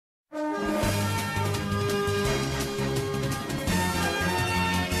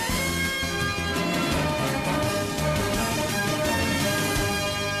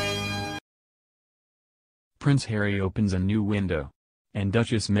Prince Harry opens a new window, and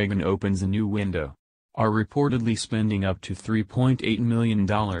Duchess Meghan opens a new window, are reportedly spending up to $3.8 million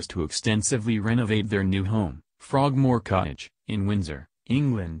to extensively renovate their new home, Frogmore Cottage, in Windsor,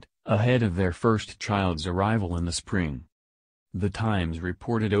 England, ahead of their first child's arrival in the spring. The Times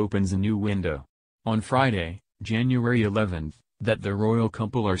reported opens a new window on Friday, January 11, that the royal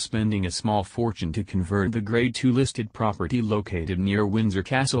couple are spending a small fortune to convert the Grade 2 listed property located near Windsor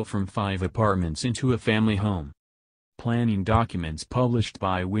Castle from 5 apartments into a family home. Planning documents published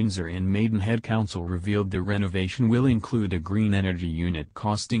by Windsor and Maidenhead Council revealed the renovation will include a green energy unit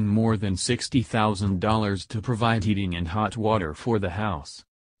costing more than $60,000 to provide heating and hot water for the house.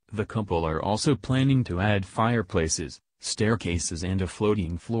 The couple are also planning to add fireplaces, staircases and a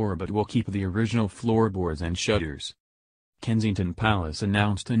floating floor, but will keep the original floorboards and shutters. Kensington Palace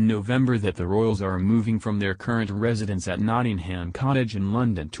announced in November that the royals are moving from their current residence at Nottingham Cottage in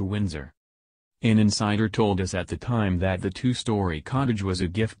London to Windsor. An insider told us at the time that the two-story cottage was a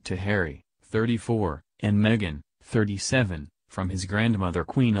gift to Harry, 34, and Meghan, 37, from his grandmother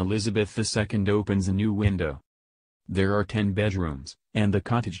Queen Elizabeth II. Opens a new window. There are 10 bedrooms, and the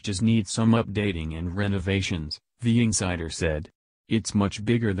cottage just needs some updating and renovations, the insider said. It's much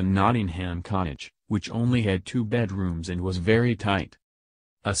bigger than Nottingham Cottage, which only had 2 bedrooms and was very tight.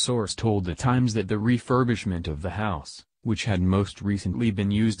 A source told the Times that the refurbishment of the house, which had most recently been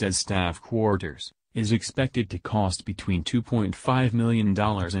used as staff quarters, is expected to cost between $2.5 million and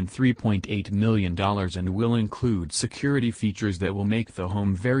 $3.8 million and will include security features that will make the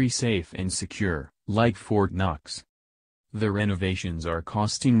home very safe and secure, like Fort Knox. The renovations are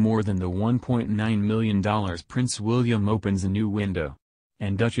costing more than the $1.9 million. Prince William opens a new window,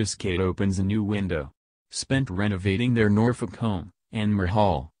 and Duchess Kate opens a new window. Spent renovating their Norfolk home, Anmer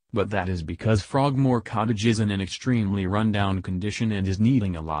Hall, but that is because Frogmore Cottage is in an extremely run-down condition and is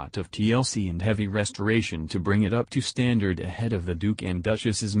needing a lot of TLC and heavy restoration to bring it up to standard ahead of the Duke and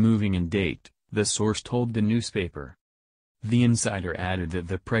Duchess's moving-in date, the source told the newspaper. The insider added that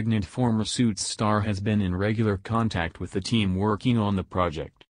the pregnant former Suits star has been in regular contact with the team working on the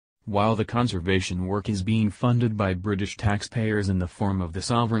project. While the conservation work is being funded by British taxpayers in the form of the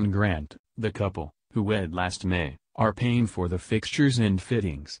sovereign grant, the couple, who wed last May, are paying for the fixtures and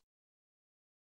fittings.